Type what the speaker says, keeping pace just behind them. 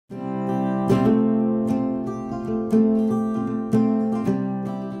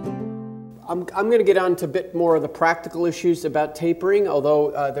I'm going to get on to a bit more of the practical issues about tapering,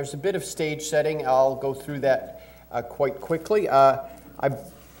 although there's a bit of stage setting. I'll go through that quite quickly. I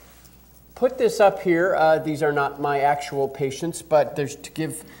put this up here. These are not my actual patients, but there's to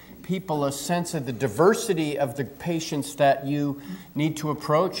give people a sense of the diversity of the patients that you need to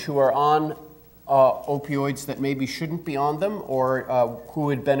approach who are on opioids that maybe shouldn't be on them, or who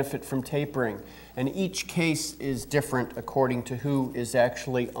would benefit from tapering. And each case is different according to who is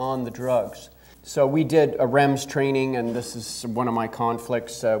actually on the drugs. So we did a REMS training, and this is one of my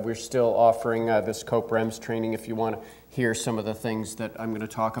conflicts. We're still offering this COPE REMS training if you want to hear some of the things that I'm going to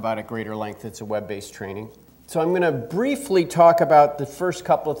talk about at greater length. It's a web-based training. So I'm going to briefly talk about the first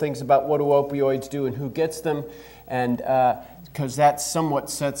couple of things about what do opioids do and who gets them, and because that somewhat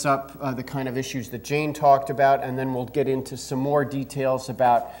sets up the kind of issues that Jane talked about, and then we'll get into some more details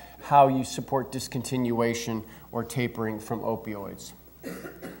about how you support discontinuation or tapering from opioids.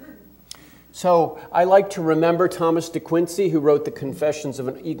 So I like to remember Thomas de Quincey, who wrote the Confessions of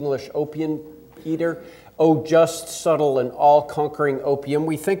an English Opium Eater. Oh, just, subtle, and all-conquering opium.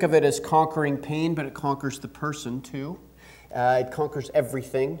 We think of it as conquering pain, but it conquers the person, too. It conquers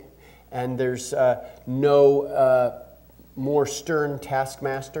everything, and there's no more stern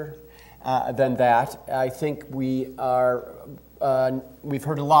taskmaster than that. I think we've heard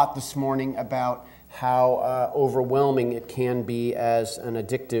a lot this morning about how overwhelming it can be as an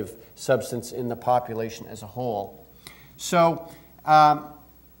addictive substance in the population as a whole. So I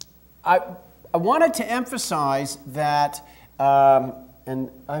wanted to emphasize that, and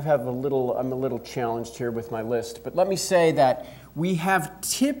I'm a little challenged here with my list, but let me say that we have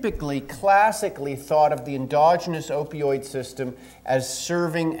typically, classically thought of the endogenous opioid system as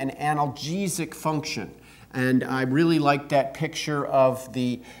serving an analgesic function. And I really like that picture of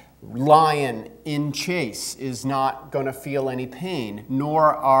the lion in chase is not going to feel any pain,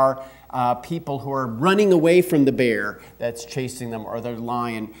 nor are people who are running away from the bear that's chasing them or the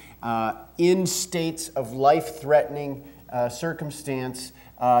lion in states of life-threatening circumstance.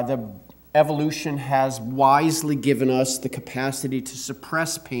 The evolution has wisely given us the capacity to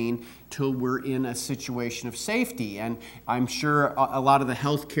suppress pain till we're in a situation of safety. And I'm sure a lot of the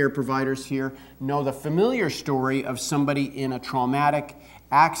healthcare providers here know the familiar story of somebody in a traumatic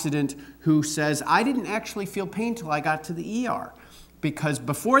accident who says, I didn't actually feel pain till I got to the ER. Because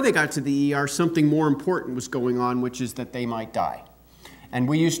before they got to the ER, something more important was going on, which is that they might die. And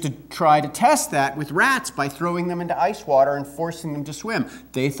we used to try to test that with rats by throwing them into ice water and forcing them to swim.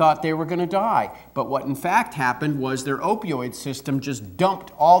 They thought they were going to die. But what in fact happened was their opioid system just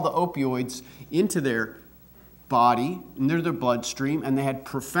dumped all the opioids into their body, into their bloodstream, and they had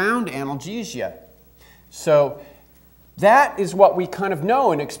profound analgesia. So that is what we kind of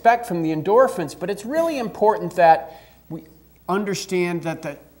know and expect from the endorphins, but it's really important that we understand that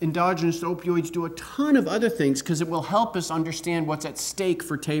the endogenous opioids do a ton of other things because it will help us understand what's at stake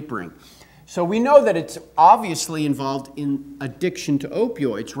for tapering. So we know that it's obviously involved in addiction to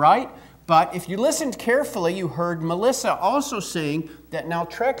opioids, right? But if you listened carefully, you heard Melissa also saying that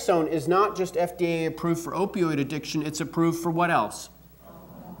naltrexone is not just FDA approved for opioid addiction, it's approved for what else?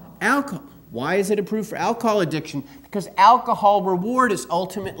 Alcohol. Why is it approved for alcohol addiction? Because alcohol reward is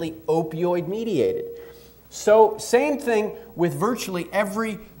ultimately opioid mediated. So same thing with virtually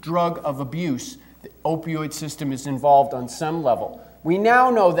every drug of abuse. The opioid system is involved on some level. We now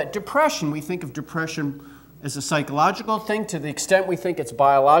know that depression, we think of depression as a psychological thing. To the extent we think it's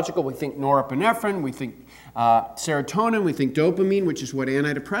biological, we think norepinephrine, we think serotonin, we think dopamine, which is what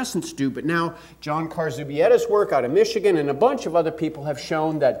antidepressants do. But now John Carzubietta's work out of Michigan and a bunch of other people have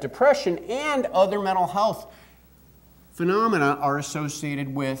shown that depression and other mental health phenomena are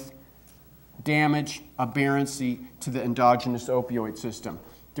associated with damage, aberrancy to the endogenous opioid system.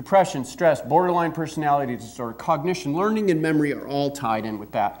 Depression, stress, borderline personality disorder, cognition, learning, and memory are all tied in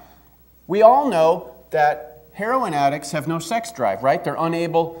with that. We all know that heroin addicts have no sex drive, right? They're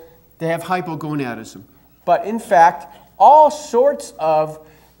unable, they have hypogonadism. But in fact, all sorts of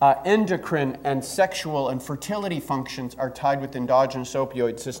endocrine and sexual and fertility functions are tied with the endogenous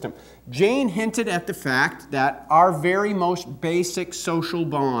opioid system. Jane hinted at the fact that our very most basic social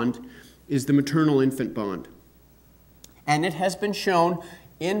bond is the maternal-infant bond. And it has been shown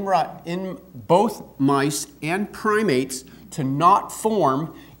in both mice and primates to not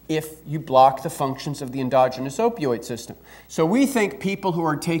form if you block the functions of the endogenous opioid system. So we think people who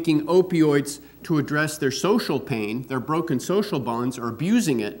are taking opioids to address their social pain, their broken social bonds, are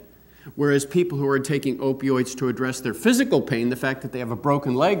abusing it, whereas people who are taking opioids to address their physical pain, the fact that they have a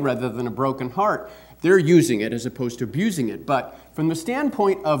broken leg rather than a broken heart, they're using it as opposed to abusing it. But from the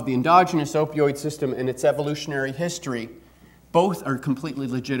standpoint of the endogenous opioid system and its evolutionary history, both are completely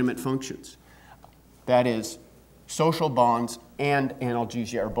legitimate functions. That is, social bonds and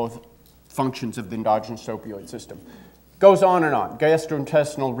analgesia are both functions of the endogenous opioid system. Goes on and on.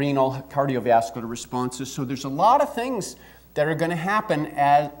 Gastrointestinal, renal, cardiovascular responses. So there's a lot of things that are going to happen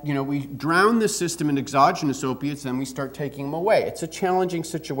as we drown the system in exogenous opiates and we start taking them away. It's a challenging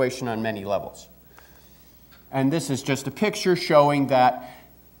situation on many levels. And this is just a picture showing that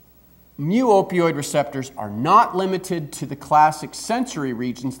mu-opioid receptors are not limited to the classic sensory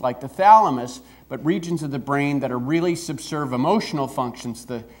regions like the thalamus, but regions of the brain that are really subserve emotional functions,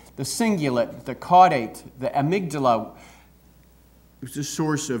 the cingulate, the caudate, the amygdala, which is a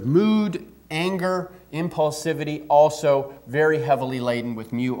source of mood, anger, impulsivity, also very heavily laden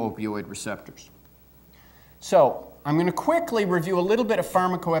with mu-opioid receptors. So I'm going to quickly review a little bit of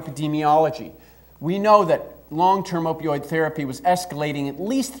pharmacoepidemiology. We know that long-term opioid therapy was escalating at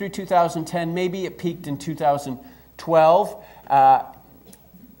least through 2010. Maybe it peaked in 2012.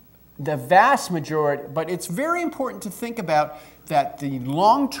 The vast majority, but it's very important to think about that the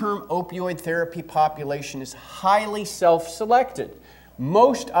long-term opioid therapy population is highly self-selected.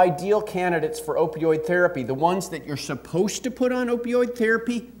 Most ideal candidates for opioid therapy, the ones that you're supposed to put on opioid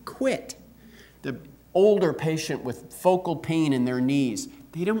therapy, quit. The older patient with focal pain in their knees,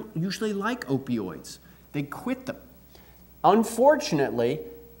 they don't usually like opioids. They quit them. Unfortunately,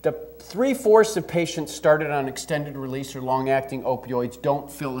 the 3/4 of patients started on extended release or long-acting opioids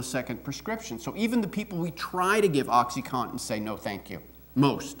don't fill a second prescription. So even the people we try to give OxyContin say no thank you.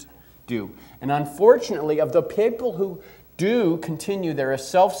 Most do. And unfortunately, of the people who do continue, they're a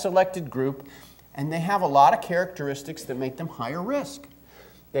self-selected group, and they have a lot of characteristics that make them higher risk.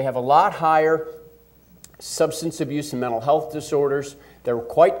 They have a lot higher substance abuse and mental health disorders. They're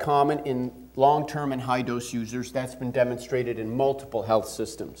quite common in long-term and high-dose users. That's been demonstrated in multiple health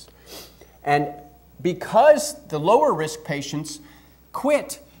systems. And because the lower-risk patients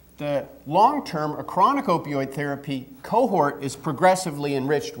quit, the long-term or chronic opioid therapy cohort is progressively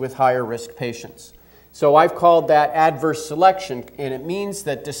enriched with higher-risk patients. So I've called that adverse selection, and it means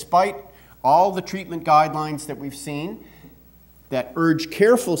that despite all the treatment guidelines that we've seen that urge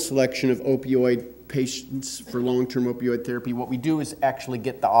careful selection of opioid patients for long-term opioid therapy, what we do is actually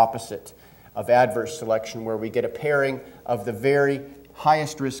get the opposite of adverse selection, where we get a pairing of the very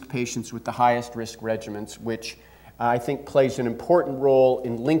highest risk patients with the highest risk regimens, which I think plays an important role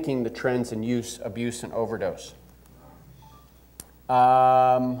in linking the trends in use, abuse, and overdose.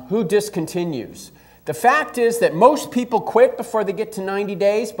 Who discontinues? The fact is that most people quit before they get to 90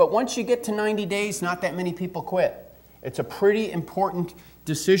 days, but once you get to 90 days, not that many people quit. It's a pretty important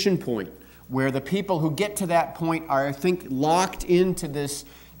decision point where the people who get to that point are, I think, locked into this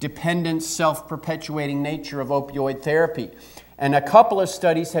dependent, self-perpetuating nature of opioid therapy. And a couple of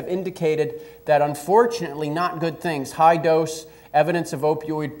studies have indicated that, unfortunately, not good things. High dose, evidence of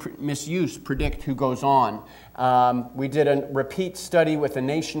opioid misuse predict who goes on. We did a repeat study with a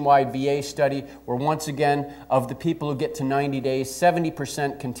nationwide VA study where, once again, of the people who get to 90 days,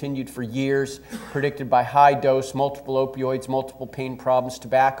 70% continued for years, predicted by high dose, multiple opioids, multiple pain problems,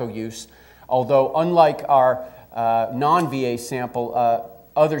 tobacco use. Although, unlike our non-VA sample,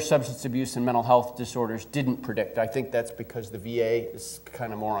 other substance abuse and mental health disorders didn't predict. I think that's because the VA is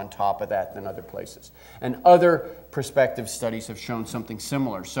kind of more on top of that than other places. And other prospective studies have shown something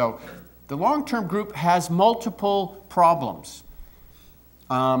similar. So the long-term group has multiple problems.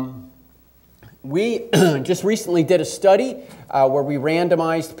 We just recently did a study where we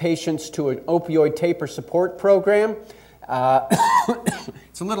randomized patients to an opioid taper support program.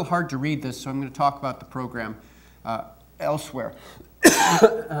 It's a little hard to read this, so I'm going to talk about the program elsewhere.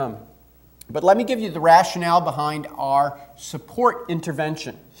 But let me give you the rationale behind our support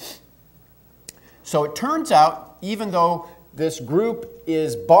intervention. So it turns out, even though this group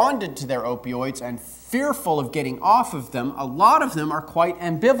is bonded to their opioids and fearful of getting off of them, a lot of them are quite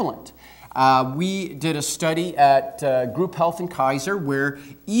ambivalent. We did a study at Group Health in Kaiser where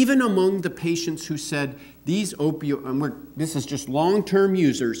even among the patients who said these opioids, this is just long-term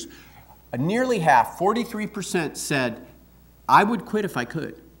users, nearly half, 43% said, I would quit if I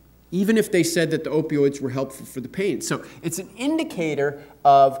could, even if they said that the opioids were helpful for the pain. So it's an indicator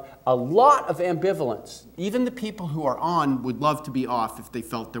of a lot of ambivalence. Even the people who are on would love to be off if they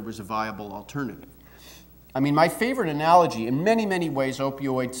felt there was a viable alternative. I mean, my favorite analogy, in many, many ways,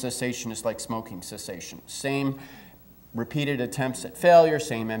 opioid cessation is like smoking cessation. Same repeated attempts at failure,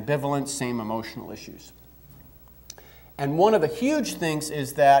 same ambivalence, same emotional issues. And one of the huge things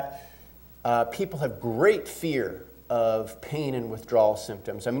is that people have great fear of pain and withdrawal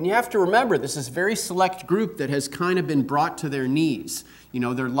symptoms. I mean, you have to remember, this is a very select group that has kind of been brought to their knees. You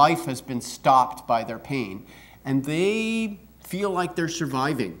know, their life has been stopped by their pain, and they feel like they're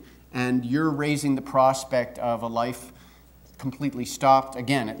surviving, and you're raising the prospect of a life completely stopped,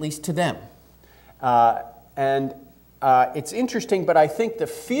 again, at least to them. It's interesting, but I think the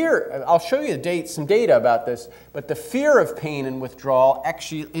fear, I'll show you some data about this, but the fear of pain and withdrawal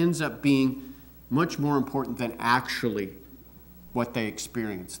actually ends up being much more important than actually what they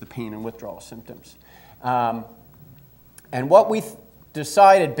experience, the pain and withdrawal symptoms. And what we've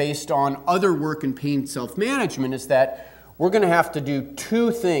decided based on other work in pain self-management is that we're going to have to do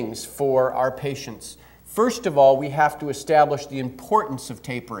two things for our patients. First of all, we have to establish the importance of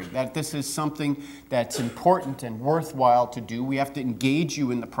tapering, that this is something that's important and worthwhile to do. We have to engage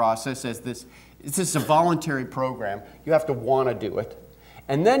you in the process as this is a voluntary program. You have to want to do it.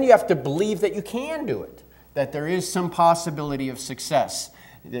 And then you have to believe that you can do it, that there is some possibility of success.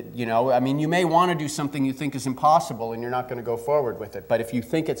 That, you know, I mean, you may want to do something you think is impossible and you're not going to go forward with it. But if you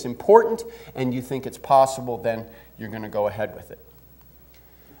think it's important and you think it's possible, then you're going to go ahead with it.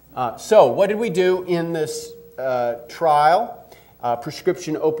 So what did we do in this trial?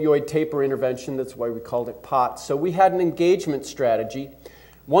 Prescription opioid taper intervention, that's why we called it POT. So we had an engagement strategy.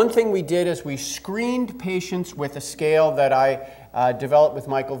 One thing we did is we screened patients with a scale that I developed with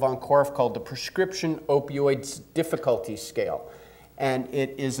Michael von Korff called the Prescription Opioids Difficulty Scale. And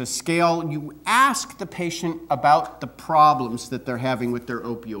it is a scale, you ask the patient about the problems that they're having with their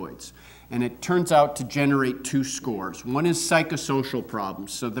opioids. And it turns out to generate two scores. One is psychosocial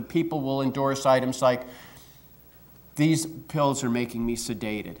problems. So the people will endorse items like, these pills are making me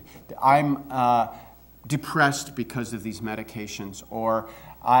sedated. I'm depressed because of these medications. Or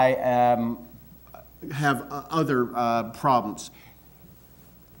I have other problems.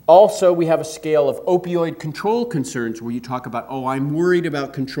 Also, we have a scale of opioid control concerns where you talk about, oh, I'm worried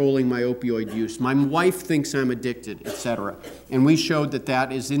about controlling my opioid use. My wife thinks I'm addicted, etc. And we showed that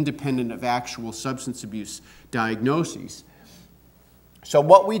that is independent of actual substance abuse diagnoses. So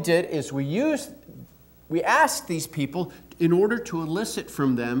what we did is we asked these people in order to elicit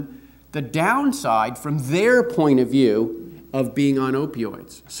from them the downside from their point of view of being on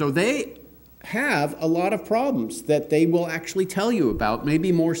opioids. So they have a lot of problems that they will actually tell you about,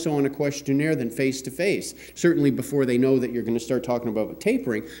 maybe more so on a questionnaire than face-to-face, certainly before they know that you're going to start talking about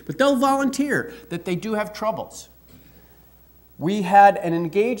tapering, but they'll volunteer that they do have troubles. We had an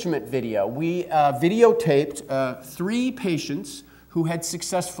engagement video. We videotaped 3 patients who had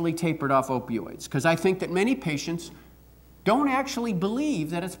successfully tapered off opioids, because I think that many patients don't actually believe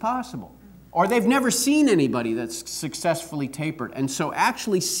that it's possible. Or they've never seen anybody that's successfully tapered. And so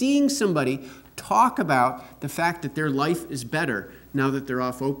actually seeing somebody talk about the fact that their life is better now that they're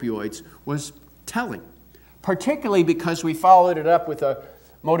off opioids was telling. Particularly because we followed it up with a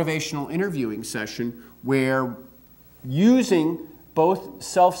motivational interviewing session where using both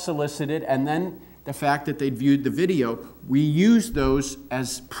self-solicited and then the fact that they'd viewed the video, we used those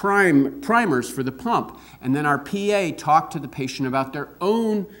as primers for the pump. And then our PA talked to the patient about their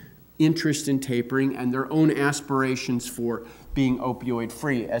own interest in tapering and their own aspirations for being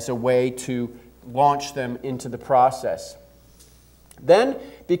opioid-free as a way to launch them into the process. Then,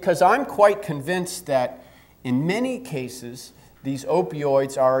 because I'm quite convinced that in many cases, these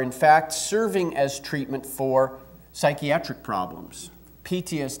opioids are in fact serving as treatment for psychiatric problems,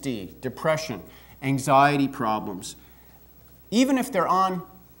 PTSD, depression, anxiety problems. Even if they're on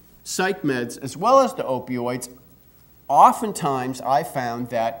psych meds as well as the opioids, oftentimes I found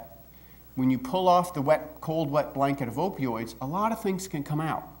that when you pull off the cold, wet blanket of opioids, a lot of things can come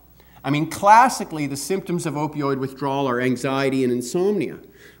out. I mean, classically, the symptoms of opioid withdrawal are anxiety and insomnia.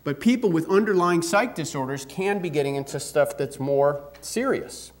 But people with underlying psych disorders can be getting into stuff that's more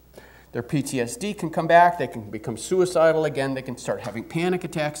serious. Their PTSD can come back, they can become suicidal again, they can start having panic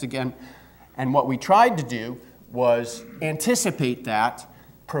attacks again. And what we tried to do was anticipate that,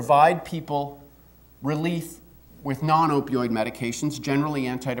 provide people relief with non-opioid medications, generally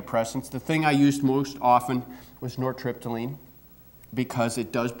antidepressants. The thing I used most often was nortriptyline because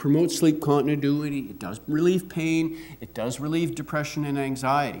it does promote sleep continuity, it does relieve pain, it does relieve depression and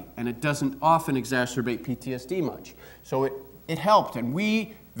anxiety, and it doesn't often exacerbate PTSD much. So it helped, and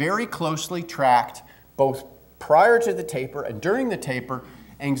we very closely tracked both prior to the taper and during the taper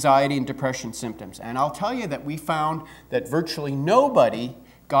anxiety and depression symptoms. And I'll tell you that we found that virtually nobody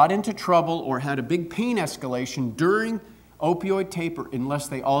got into trouble or had a big pain escalation during opioid taper unless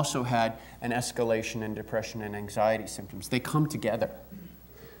they also had an escalation in depression and anxiety symptoms. They come together.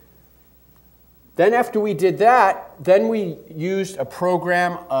 Then after we did that, then we used a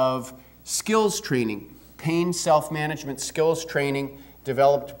program of skills training, pain self-management skills training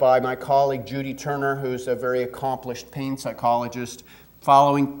developed by my colleague Judy Turner, who's a very accomplished pain psychologist,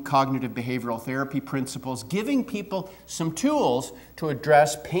 following cognitive behavioral therapy principles, giving people some tools to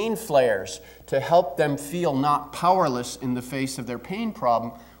address pain flares, to help them feel not powerless in the face of their pain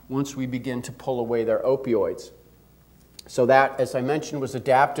problem once we begin to pull away their opioids. So that, as I mentioned, was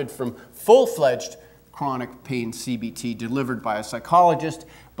adapted from full-fledged chronic pain CBT delivered by a psychologist,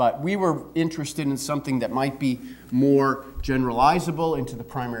 but we were interested in something that might be more generalizable into the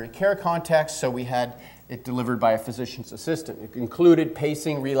primary care context, so we had it delivered by a physician's assistant. It included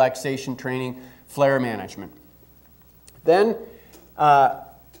pacing, relaxation training, flare management. Then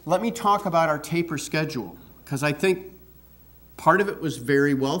let me talk about our taper schedule, because I think part of it was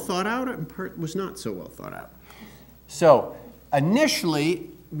very well thought out and part was not so well thought out. So initially,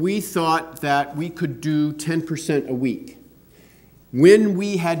 we thought that we could do 10% a week. When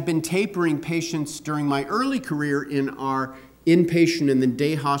we had been tapering patients during my early career in our inpatient and then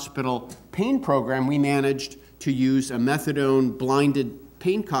day hospital pain program, we managed to use a methadone blinded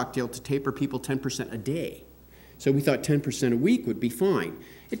pain cocktail to taper people 10% a day. So we thought 10% a week would be fine.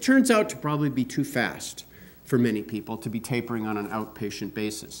 It turns out to probably be too fast for many people to be tapering on an outpatient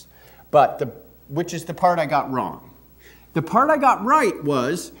basis. But which is the part I got wrong. The part I got right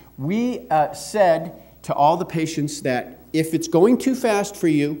was we said to all the patients that if it's going too fast for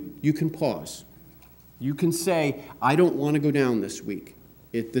you, you can pause. You can say, I don't want to go down this week.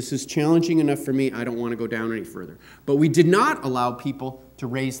 This is challenging enough for me, I don't want to go down any further. But we did not allow people to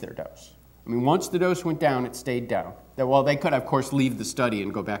raise their dose. I mean, once the dose went down, it stayed down. Well, they could, of course, leave the study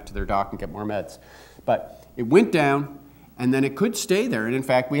and go back to their doc and get more meds. But it went down, and then it could stay there. And in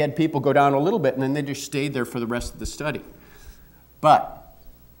fact, we had people go down a little bit, and then they just stayed there for the rest of the study. But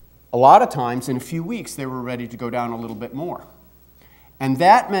a lot of times, in a few weeks, they were ready to go down a little bit more. And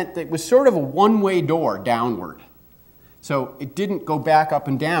that meant that it was sort of a one-way door downward. So it didn't go back up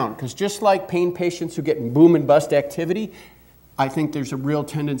and down, because just like pain patients who get boom and bust activity, I think there's a real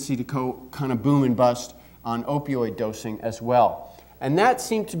tendency to go kind of boom and bust on opioid dosing as well. And that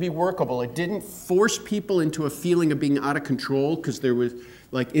seemed to be workable. It didn't force people into a feeling of being out of control, because there was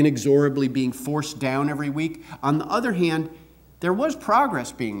like inexorably being forced down every week. On the other hand, there was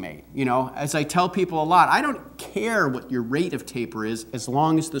progress being made. You know, as I tell people a lot, I don't care what your rate of taper is as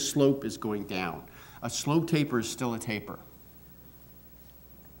long as the slope is going down. A slow taper is still a taper.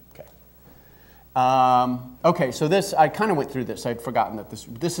 Okay. Okay, so this, I kind of went through this. I'd forgotten that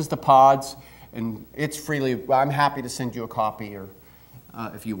this is the pods, and it's freely, I'm happy to send you a copy or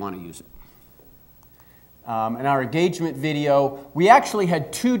if you want to use it. In our engagement video, we actually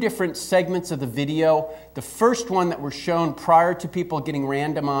had two different segments of the video. The first one that were shown prior to people getting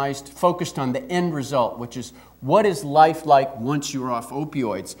randomized focused on the end result, which is what is life like once you're off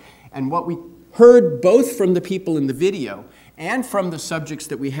opioids. And what we heard both from the people in the video and from the subjects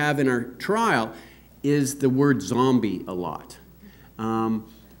that we have in our trial is the word zombie a lot.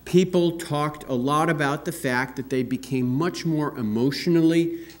 People talked a lot about the fact that they became much more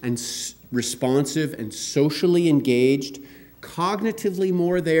emotionally and responsive and socially engaged, cognitively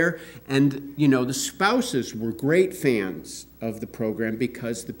more there, and you know, the spouses were great fans of the program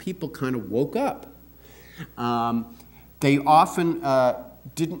because the people kind of woke up. They often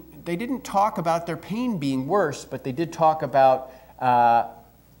didn't talk about their pain being worse, but they did talk about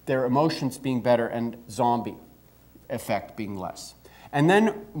their emotions being better and zombie effect being less. And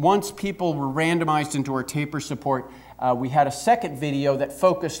then once people were randomized into our taper support, we had a second video that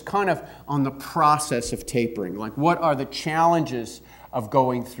focused kind of on the process of tapering, like what are the challenges of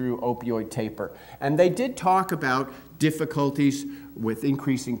going through opioid taper. And they did talk about difficulties with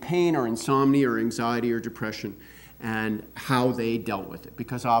increasing pain or insomnia or anxiety or depression and how they dealt with it,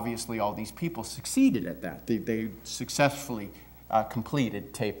 because obviously all these people succeeded at that. They successfully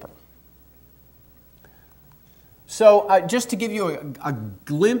completed taper. So just to give you a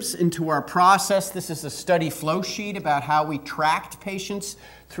glimpse into our process, this is a study flow sheet about how we tracked patients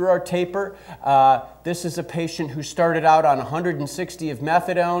through our taper. This is a patient who started out on 160 of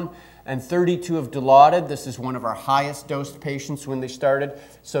methadone and 32 of Dilaudid. This is one of our highest dosed patients when they started.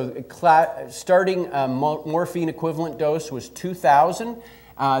 So starting morphine equivalent dose was 2,000.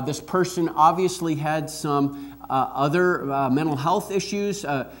 This person obviously had some other mental health issues.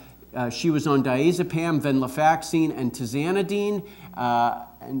 She was on diazepam, venlafaxine, and tizanidine,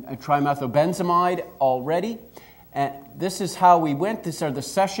 and trimethylbenzamide already. And this is how we went. These are the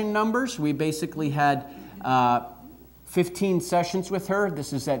session numbers. We basically had 15 sessions with her.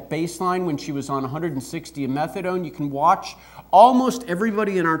 This is at baseline when she was on 160 of methadone. You can watch Almost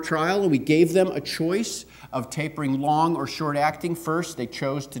everybody in our trial, we gave them a choice of tapering long or short-acting first. They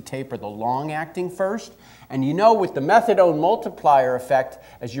chose to taper the long-acting first. And you know, with the methadone multiplier effect,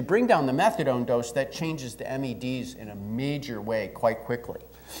 as you bring down the methadone dose, that changes the MEDs in a major way quite quickly.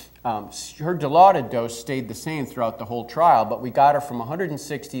 Her Dilaudid dose stayed the same throughout the whole trial, but we got her from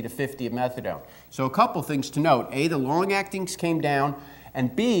 160 to 50 of methadone. So a couple things to note. A, the long-actings came down,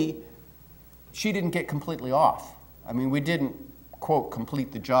 and B, she didn't get completely off. I mean, we didn't, quote,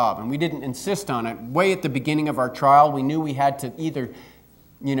 complete the job, and we didn't insist on it. Way at the beginning of our trial, we knew we had to either,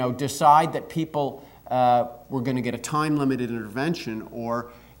 you know, decide that people were going to get a time-limited intervention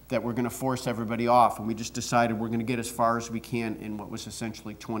or that we're going to force everybody off, and we just decided we're going to get as far as we can in what was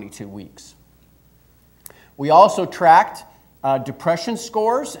essentially 22 weeks. We also tracked depression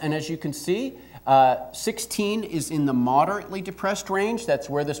scores, and as you can see, 16 is in the moderately depressed range. That's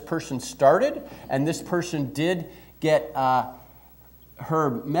where this person started, and this person did get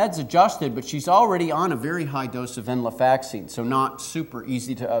her meds adjusted, but she's already on a very high dose of venlafaxine, so not super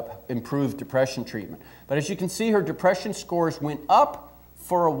easy to improve depression treatment. But as you can see, her depression scores went up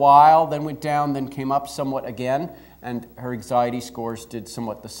for a while, then went down, then came up somewhat again, and her anxiety scores did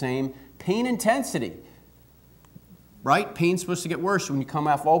somewhat the same. Pain intensity, right? Pain's supposed to get worse when you come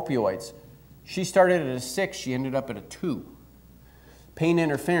off opioids. She started at a 6, she ended up at a 2. Pain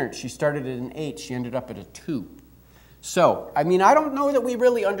interference, she started at an 8, she ended up at a 2. So, I mean, I don't know that we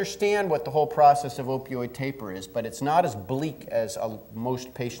really understand what the whole process of opioid taper is, but it's not as bleak as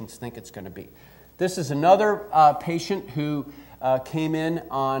most patients think it's going to be. This is another patient who came in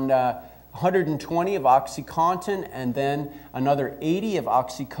on 120 of OxyContin and then another 80 of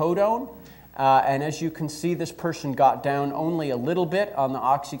oxycodone. And as you can see, this person got down only a little bit on the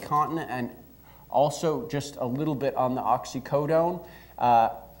OxyContin and also just a little bit on the oxycodone.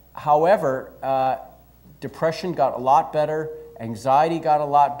 However, depression got a lot better, anxiety got a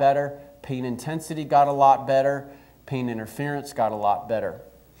lot better, pain intensity got a lot better, pain interference got a lot better.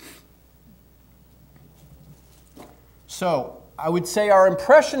 So I would say our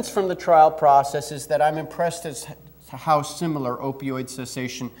impressions from the trial process is that I'm impressed as to how similar opioid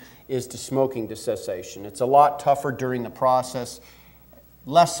cessation is to smoking cessation. It's a lot tougher during the process,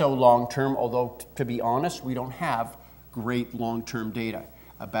 less so long-term, although to be honest, we don't have great long-term data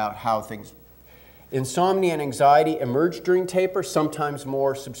about how things. Insomnia and anxiety emerge during taper, sometimes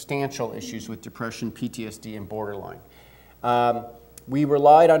more substantial issues with depression, PTSD, and borderline. We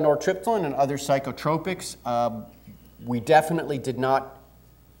relied on nortriptyline and other psychotropics. We definitely did not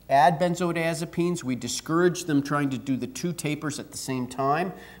add benzodiazepines. We discouraged them trying to do the 2 tapers at the same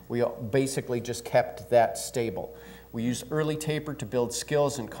time. We basically just kept that stable. We use early taper to build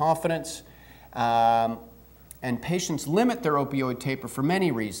skills and confidence. And patients limit their opioid taper for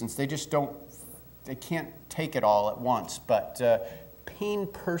many reasons. They just don't, they can't take it all at once. But pain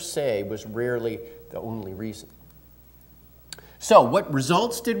per se was rarely the only reason. So what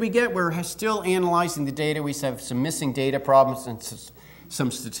results did we get? We're still analyzing the data. We have some missing data problems and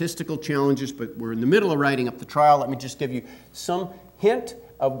some statistical challenges, but we're in the middle of writing up the trial. Let me just give you some hint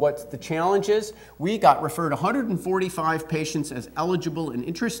of what the challenge is. We got referred 145 patients as eligible and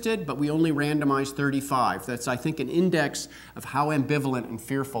interested, but we only randomized 35. That's, I think, an index of how ambivalent and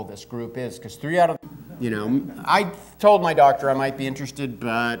fearful this group is, because 3 out of, you know, I told my doctor I might be interested,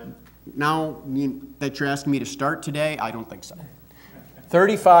 but now that you're asking me to start today, I don't think so.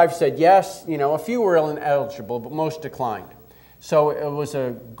 35 said yes, you know, a few were ineligible, but most declined. So it was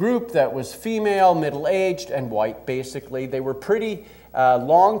a group that was female, middle-aged, and white, basically. They were pretty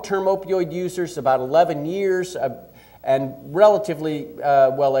long-term opioid users, about 11 years, and relatively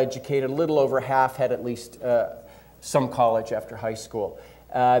well-educated. A little over half had at least some college after high school.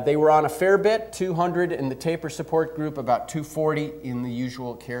 They were on a fair bit, 200 in the taper support group, about 240 in the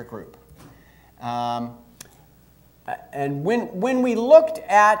usual care group. And when we looked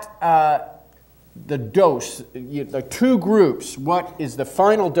at the dose, the 2 groups, what is the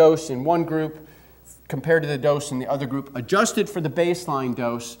final dose in one group compared to the dose in the other group, adjusted for the baseline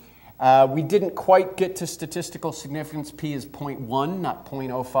dose, we didn't quite get to statistical significance. P is 0.1, not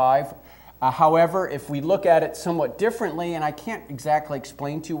 0.05. However, if we look at it somewhat differently, and I can't exactly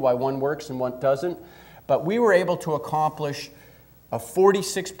explain to you why one works and one doesn't, but we were able to accomplish a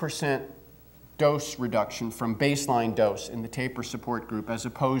 46% dose reduction from baseline dose in the taper support group as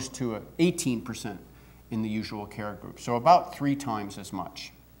opposed to 18% in the usual care group. So about 3 times as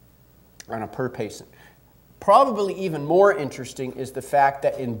much on a per patient. Probably even more interesting is the fact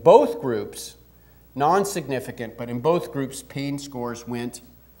that in both groups, non-significant, but in both groups, pain scores went,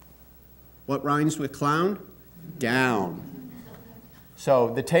 what rhymes with clown? Down.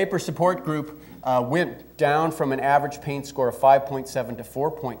 So the taper support group went down from an average pain score of 5.7 to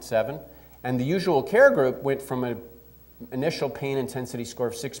 4.7, and the usual care group went from an initial pain intensity score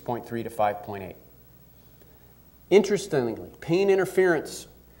of 6.3 to 5.8. Interestingly, pain interference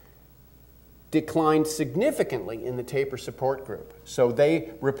declined significantly in the taper support group. So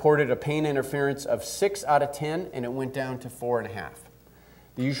they reported a pain interference of 6 out of 10, and it went down to 4.5.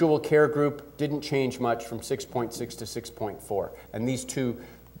 The usual care group didn't change much from 6.6 to 6.4, and these two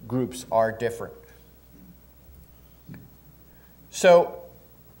groups are different. So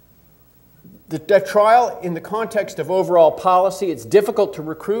the trial, in the context of overall policy, it's difficult to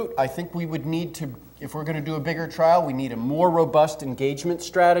recruit. I think we would need to, if we're going to do a bigger trial, we need a more robust engagement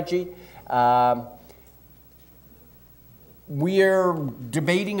strategy. We're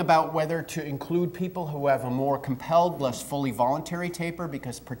debating about whether to include people who have a more compelled, less fully voluntary taper,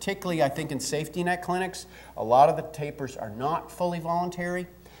 because particularly I think in safety net clinics, a lot of the tapers are not fully voluntary.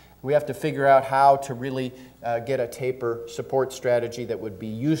 We have to figure out how to really get a taper support strategy that would be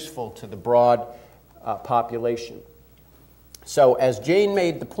useful to the broad population. So as Jane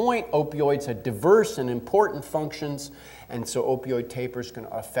made the point, opioids have diverse and important functions, and so opioid tapers can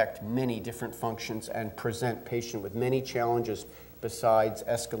affect many different functions and present patient with many challenges besides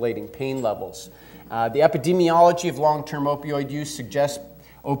escalating pain levels. The epidemiology of long-term opioid use suggests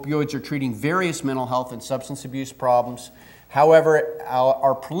opioids are treating various mental health and substance abuse problems. However,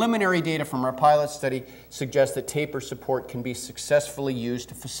 our preliminary data from our pilot study suggests that taper support can be successfully used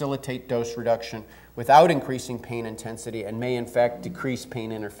to facilitate dose reduction without increasing pain intensity and may in fact decrease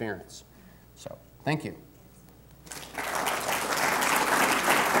pain interference. So, thank you.